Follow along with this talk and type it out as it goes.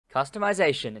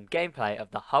customization and gameplay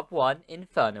of the HuP ONE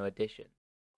Inferno Edition.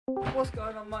 What's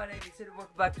going on? My name is Sid and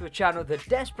welcome back to a channel that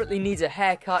desperately needs a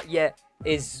haircut, yet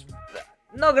is,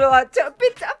 not gonna lie, a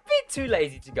bit too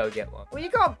lazy to go get one. Well, you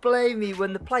can't blame me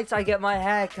when the place I get my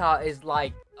haircut is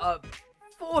like a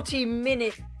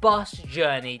 40-minute bus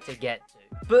journey to get to.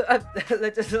 But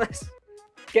let's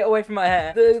get away from my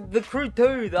hair. The Crew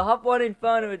 2, the HuP ONE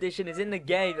Inferno Edition is in the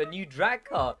game, a new drag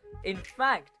car. In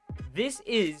fact, this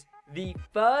is the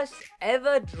first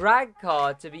ever drag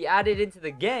car to be added into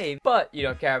the game, but you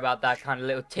don't care about that kind of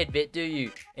little tidbit, do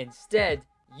you? Instead,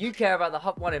 you care about the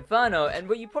HuP ONE Inferno, and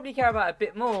what you probably care about a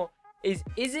bit more is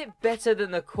it better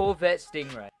than the Corvette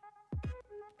Stingray?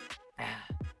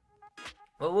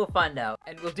 Well, we'll find out,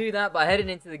 and we'll do that by heading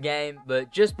into the game,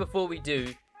 but just before we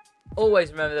do,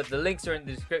 always remember that the links are in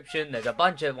the description. There's a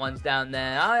bunch of ones down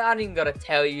there. I ain't even gotta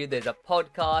tell you. There's a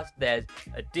podcast, there's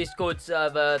a Discord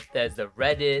server, there's the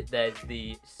Reddit, there's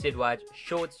the Sidwaj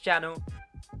Shorts channel.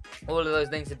 All of those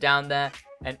links are down there.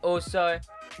 And also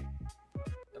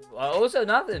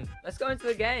nothing. Let's go into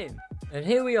the game. And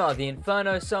here we are, the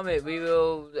Inferno Summit. We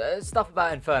will stuff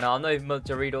about Inferno. I'll not even bother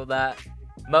to read all that.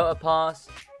 Motor Pass,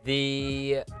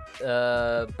 the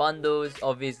bundles,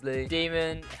 obviously.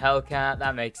 Demon, Hellcat,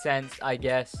 that makes sense, I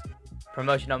guess.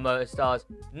 Promotion on Motor Stars.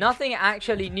 Nothing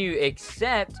actually new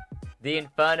except the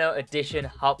Inferno Edition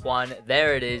HuP ONE.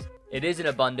 There it is. It is in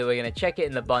a bundle. We're going to check it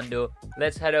in the bundle.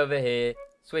 Let's head over here.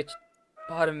 Switch,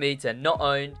 pardon me, to not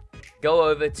owned. Go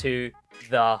over to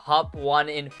the HuP ONE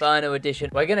Inferno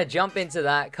Edition. We're going to jump into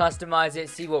that, customize it,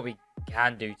 see what we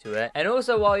can do to it. And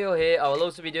also, while you're here, I will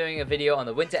also be doing a video on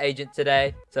the Winter Agent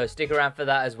today, so stick around for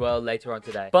that as well later on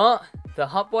today. But the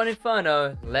HuP ONE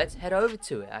Inferno, let's head over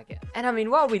to it, I guess. And I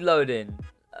mean, while we load in,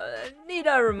 need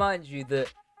I remind you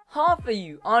that half of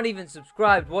you aren't even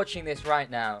subscribed watching this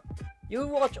right now. You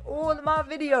watch all of my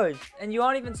videos and you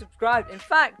aren't even subscribed. In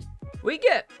fact, we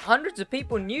get hundreds of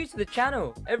people new to the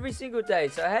channel every single day,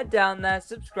 so head down there,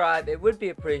 subscribe. It would be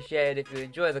appreciated if you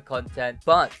enjoy the content.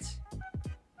 But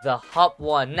the HuP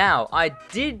ONE. Now, I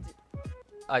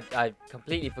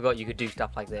completely forgot you could do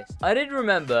stuff like this. I did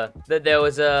remember that there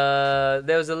was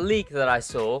a leak that I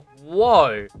saw.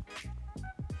 Whoa.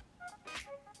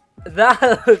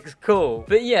 That looks cool.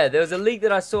 But yeah, there was a leak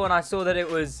that I saw, and I saw that it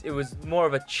was more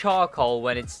of a charcoal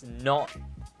when it's not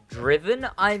driven.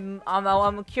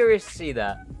 I'm curious to see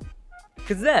that.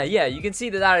 Cause there, yeah, you can see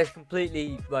that is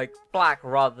completely like black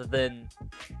rather than,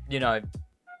 you know,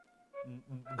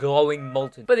 glowing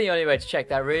molten. But the only way to check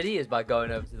that really is by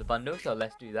going over to the bundle, so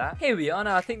let's do that. Here we are.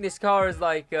 Now I think this car is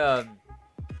like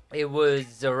it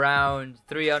was around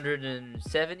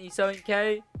 370 something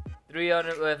K.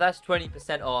 300. Well, if that's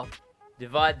 20% off,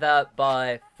 divide that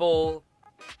by 4,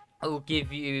 it will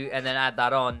give you, and then add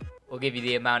that on, will give you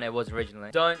the amount it was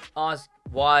originally. Don't ask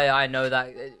why I know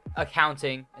that.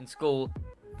 Accounting in school.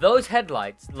 Those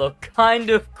headlights look kind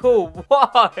of cool.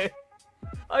 Why?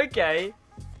 Okay.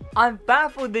 I'm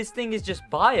baffled this thing is just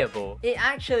buyable. It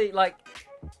actually, like,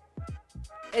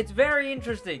 it's very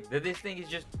interesting that this thing is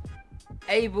just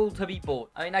able to be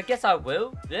bought. I mean, I guess I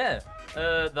will. Yeah.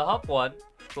 The HuP ONE,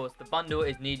 of course, the bundle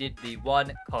is needed, the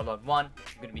 1:1. I'm going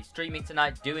to be streaming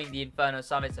tonight, doing the Inferno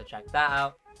Summit, so check that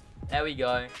out. There we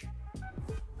go.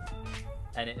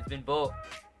 And it has been bought.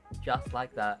 Just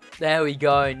like that. There we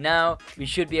go. Now, we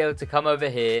should be able to come over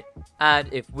here, and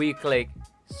if we click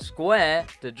square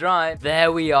to drive,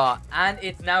 there we are, and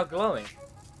it's now glowing.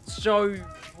 So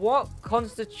what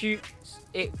constitutes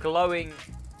it glowing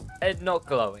and not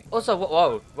glowing? Also,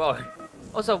 whoa.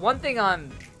 Also, one thing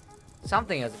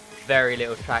something has very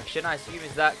little traction. I assume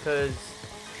is that because,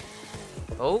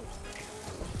 oh,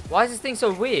 why is this thing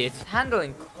so weird? It's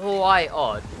handling quite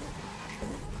odd.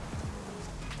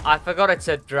 I forgot it's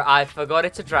a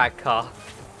drag car.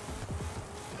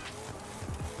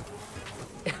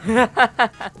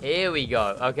 Here we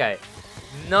go. Okay,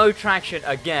 no traction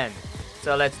again,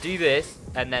 so let's do this,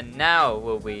 and then now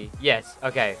will we? Yes.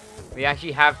 Okay, we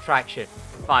actually have traction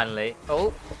finally.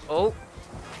 Oh,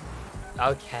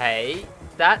 okay,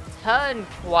 that turned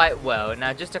quite well.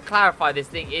 Now, just to clarify, this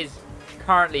thing is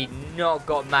currently not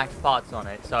got max parts on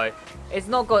it, so it's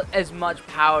not got as much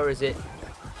power as it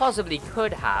possibly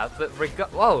could have. But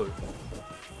whoa,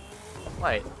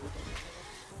 wait.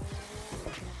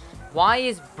 Why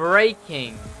is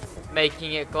braking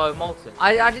making it glow molten?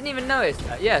 I didn't even notice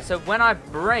that. Yeah, so when I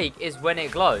brake is when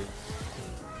it glows.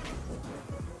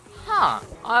 Huh.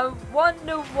 I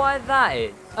wonder why that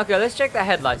is. Okay, let's check the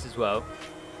headlights as well.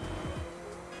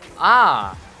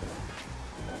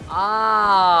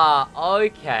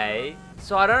 Okay.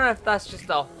 So I don't know if that's just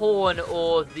a horn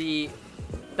or the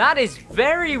That is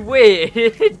very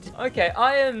weird. Okay,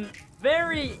 I am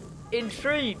very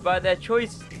intrigued by their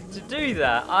choice to do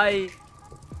that.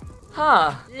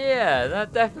 Yeah,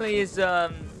 that definitely is,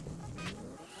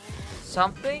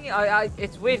 something.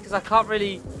 It's weird because I can't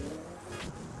really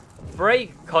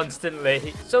brake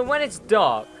constantly. So when it's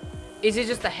dark, is it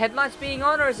just the headlights being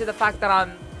on, or is it the fact that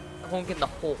I'm honking the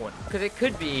horn? Because it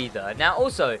could be either. Now,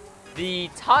 also, the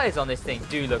tires on this thing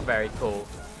do look very cool,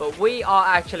 but we are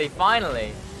actually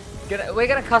finally we're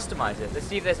gonna customize it. Let's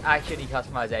see if there's actually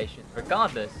customization.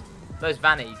 Regardless, those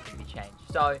vanities can be changed.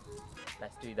 So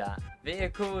let's do that.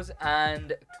 Vehicles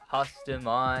and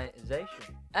customization.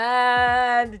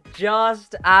 And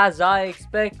just as I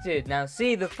expected. Now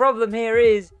see, the problem here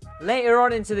is later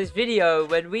on into this video,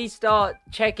 when we start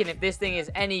checking if this thing is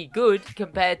any good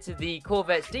compared to the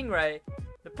Corvette Stingray,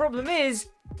 the problem is,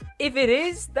 if it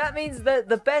is, that means that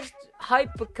the best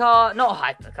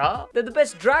the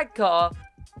best drag car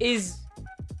is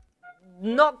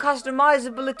not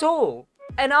customizable at all.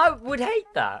 And I would hate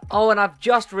that. Oh, and I've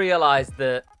just realized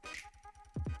that...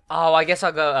 Oh, I guess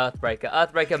I'll go Earthbreaker.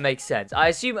 Earthbreaker makes sense. I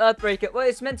assume Earthbreaker... Well,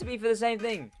 it's meant to be for the same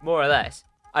thing, more or less.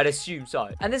 I'd assume so.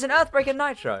 And there's an Earthbreaker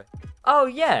Nitro. Oh,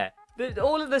 yeah.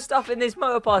 All of the stuff in this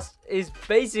motor pass is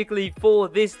basically for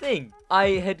this thing. I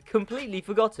had completely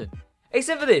forgotten.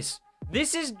 Except for this.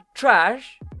 This is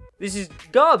trash. This is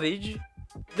garbage.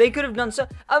 They could have done so...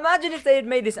 Imagine if they had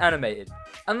made this animated.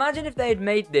 Imagine if they had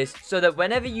made this so that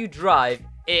whenever you drive,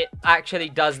 it actually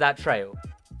does that trail.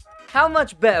 How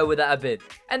much better would that have been?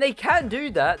 And they can do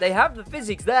that. They have the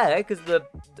physics there, because the,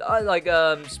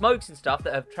 smokes and stuff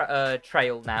that have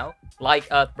trail now, like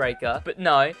Earthbreaker. But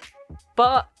no.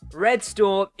 But Red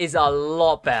Storm is a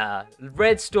lot better.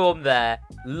 Red Storm there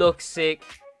looks sick,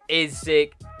 is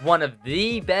sick. One of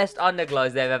the best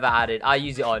underglows they've ever added. I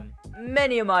use it on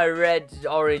many of my red,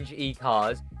 orange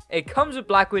e-cars. It comes with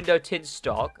black window tint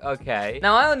stock, okay.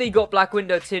 Now, I only got black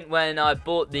window tint when I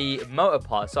bought the motor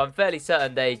pass, so I'm fairly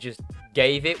certain they just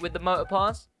gave it with the motor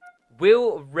pass.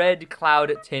 Will red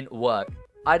cloud tint work?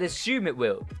 I'd assume it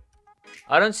will.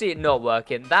 I don't see it not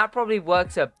working. That probably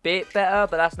works a bit better,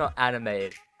 but that's not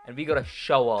animated. And we gotta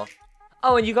show off.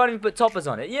 Oh, and you can't even put toppers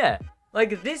on it, yeah.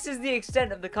 Like, this is the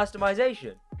extent of the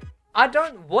customization. I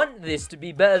don't want this to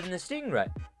be better than the Stingray.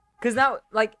 Because now,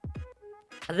 like...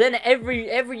 Then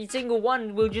every single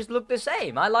one will just look the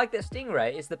same. I like that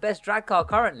Stingray is the best drag car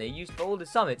currently used for all the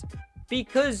summits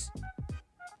because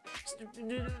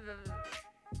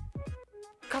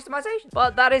customization.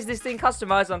 But that is this thing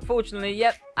customized, unfortunately.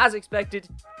 Yep, as expected,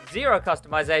 zero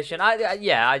customization.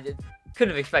 I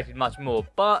couldn't have expected much more.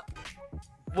 But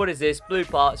what is this? Blue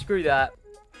part. Screw that.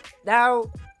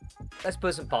 Now let's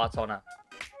put some parts on her.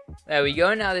 There we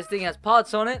go. Now this thing has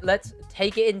parts on it. Let's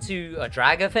take it into a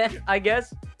drag event, I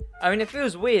guess. I mean, it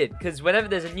feels weird because whenever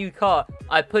there's a new car,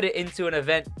 I put it into an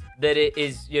event that it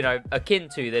is, you know, akin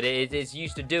to, that it is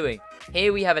used to doing.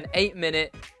 Here we have an 8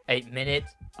 minute.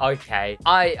 Okay.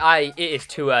 It is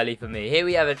too early for me. Here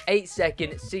we have an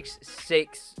 8-second 6-6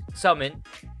 summon.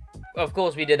 Of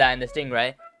course, we did that in the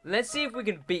Stingray. Let's see if we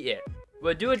can beat it.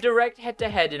 We'll do a direct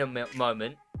head-to-head in a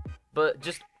moment, but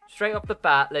just straight off the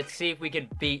bat, let's see if we can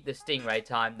beat the Stingray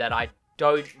time that I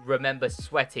don't remember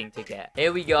sweating to get.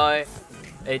 Here we go.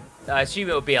 I assume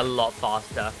it will be a lot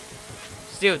faster.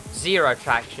 Still zero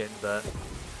traction, but...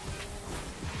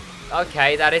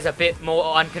 Okay, that is a bit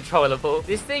more uncontrollable.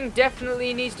 This thing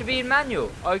definitely needs to be in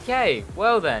manual. Okay,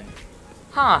 well then.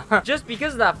 Huh. Just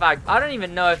because of that fact, I don't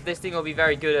even know if this thing will be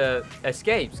very good at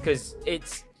escapes, because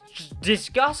it's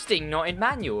disgusting not in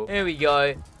manual. Here we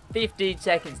go. 15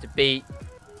 seconds to beat.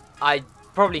 I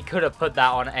probably could have put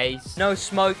that on Ace. No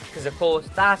smoke, because of course,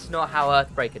 that's not how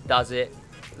Earthbreaker does it.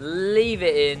 Leave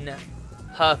it in.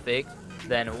 Perfect.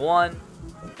 Then 1,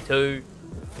 2,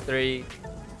 3.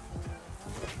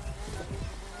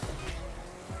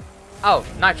 Oh,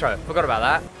 Nitro. Forgot about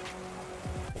that.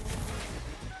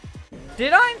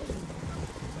 Did I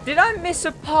miss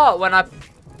a part when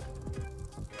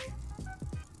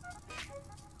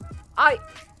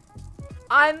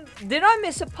did I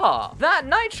miss a part? That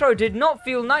Nitro did not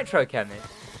feel Nitro chemist.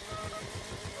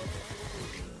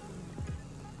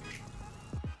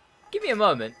 Give me a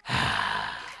moment.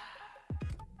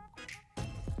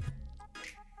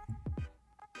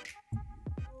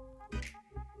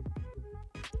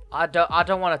 I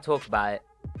don't want to talk about it.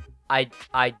 I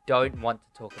don't want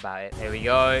to talk about it. Here we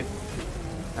go.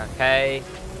 Okay.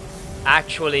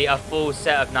 Actually, a full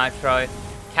set of Nitro.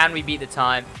 Can we beat the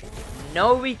time?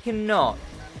 No, we cannot.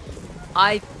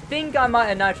 I think I might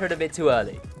have Nitroed a bit too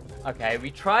early. Okay,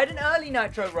 we tried an early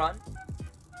Nitro run.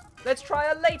 Let's try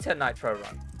a later Nitro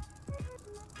run.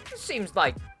 This seems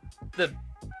like the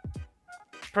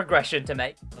progression to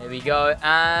make. Here we go,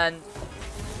 and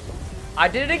I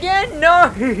did it again.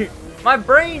 No, my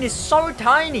brain is so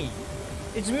tiny.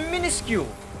 It's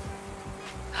minuscule.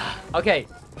 Okay,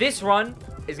 this run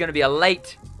is gonna be a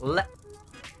late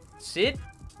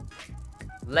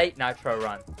nitro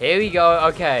run. Here we go.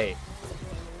 Okay,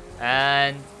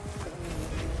 and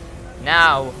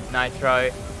now nitro.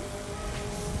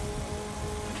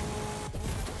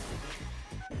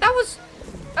 That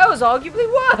was arguably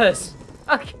worse.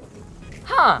 Okay.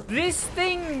 Huh. This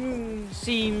thing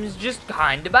seems just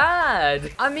kinda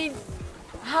bad. I mean,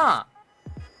 huh.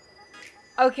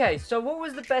 Okay, so what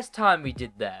was the best time we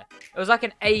did there? It was like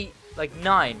an 8, like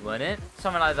 9, wasn't it?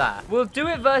 Something like that. We'll do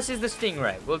it versus the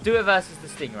Stingray. We'll do a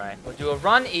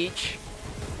run each.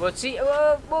 We'll see.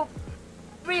 Well,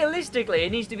 realistically,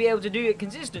 it needs to be able to do it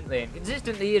consistently. And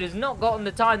consistently, it has not gotten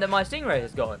the time that my Stingray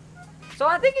has gotten. So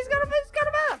I think it's kind of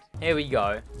bad. Here we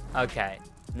go. Okay.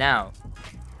 Now,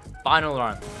 final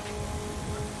run.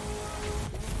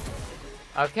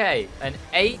 Okay, an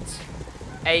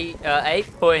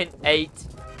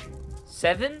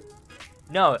 8.87?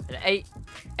 No, an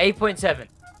 8.7.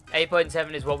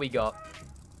 8.7 is what we got.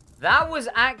 That was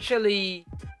actually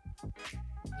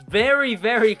very,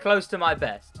 very close to my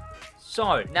best.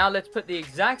 So, now let's put the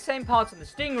exact same parts on the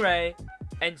Stingray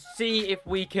and see if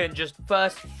we can just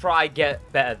first try get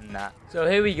better than that. So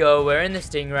here we go, we're in the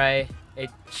Stingray.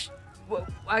 Well,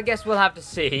 I guess we'll have to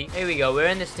see. Here we go, we're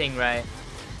in the Stingray.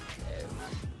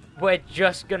 We're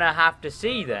just gonna have to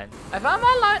see then. Am I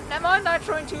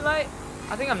nitroing too late?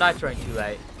 I think I'm nitroing too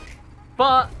late.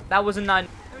 But that was a 9.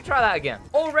 Let me try that again.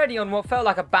 Already on what felt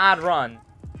like a bad run,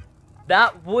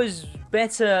 that was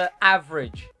better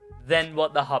average than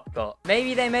what the HuP got.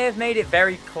 Maybe they may have made it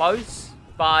very close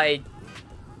by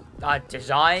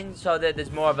design, so that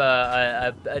there's more of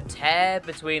a tear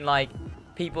between like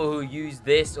people who use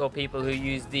this or people who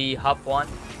use the HuP One.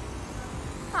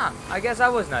 Huh, I guess I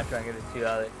was not trying to get it too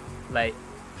late.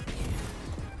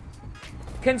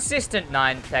 Consistent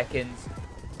 9 seconds.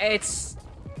 It's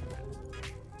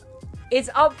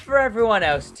up for everyone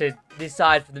else to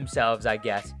decide for themselves, I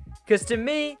guess. Because to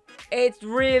me, it's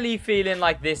really feeling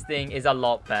like this thing is a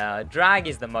lot better. Drag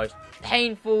is the most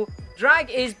painful. Drag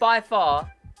is by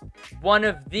far one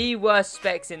of the worst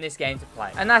specs in this game to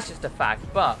play. And that's just a fact,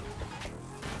 but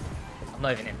I'm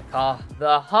not even in the car.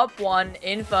 The HuP ONE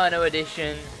Inferno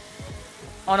Edition,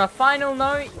 on a final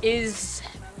note, it's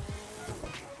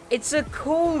a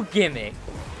cool gimmick.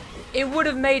 It would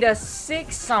have made a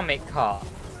sick summit car.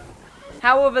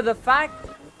 However, the fact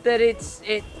that it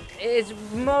is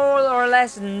more or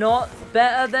less not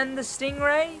better than the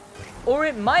Stingray, or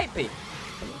it might be.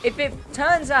 If it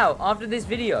turns out after this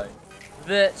video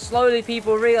that slowly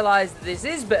people realize that this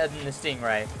is better than the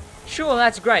Stingray, sure,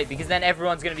 that's great, because then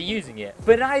everyone's going to be using it.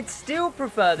 But I'd still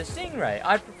prefer the Stingray.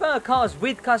 I'd prefer cars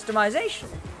with customization,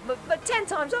 but 10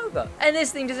 times over. And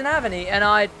this thing doesn't have any, and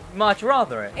I'd much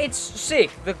rather it. It's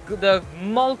sick, the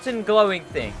molten glowing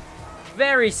thing.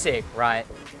 Very sick, right?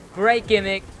 Great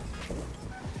gimmick.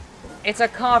 It's a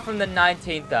car from the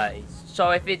 1930s.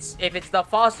 So if it's the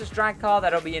fastest drag car,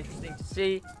 that'll be interesting to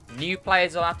see. New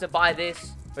players will have to buy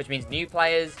this, which means new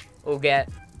players will get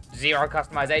 0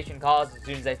 customization cars as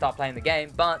soon as they start playing the game.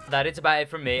 But that is about it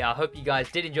from me. I hope you guys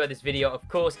did enjoy this video. Of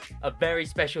course, a very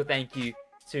special thank you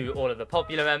to all of the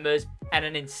popular members, and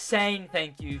an insane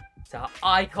thank you to our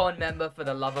Icon member for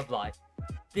the love of life.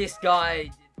 This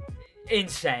guy,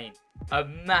 insane. A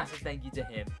massive thank you to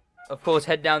him. Of course,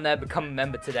 head down there, become a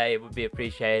member today. It would be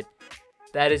appreciated.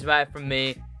 That is right from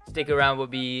me. Stick around. We'll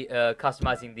be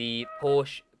customizing the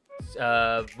Porsche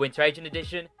Winter Agent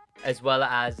Edition, as well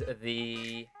as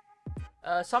the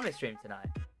Summit stream tonight.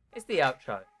 It's the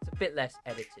outro. It's a bit less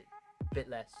edited, a bit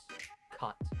less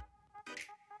cut.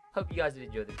 Hope you guys did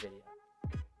enjoy this video.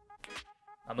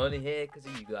 I'm only here because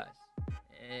of you guys.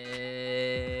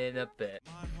 In a bit.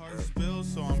 My heart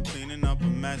spills, so I'm cleaning up a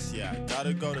mess, yeah.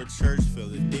 Gotta go to church, feel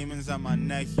the demons at my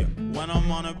neck, yeah. When I'm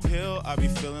on a pill, I be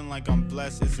feeling like I'm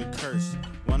blessed, it's a curse.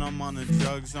 When I'm on the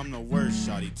drugs, I'm the worst,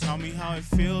 shawty. Tell me how it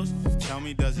feels, tell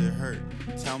me does it hurt.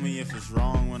 Tell me if it's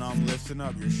wrong when I'm lifting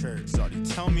up your shirt, shawty.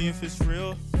 Tell me if it's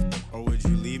real, or would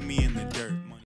you leave me in the dirt?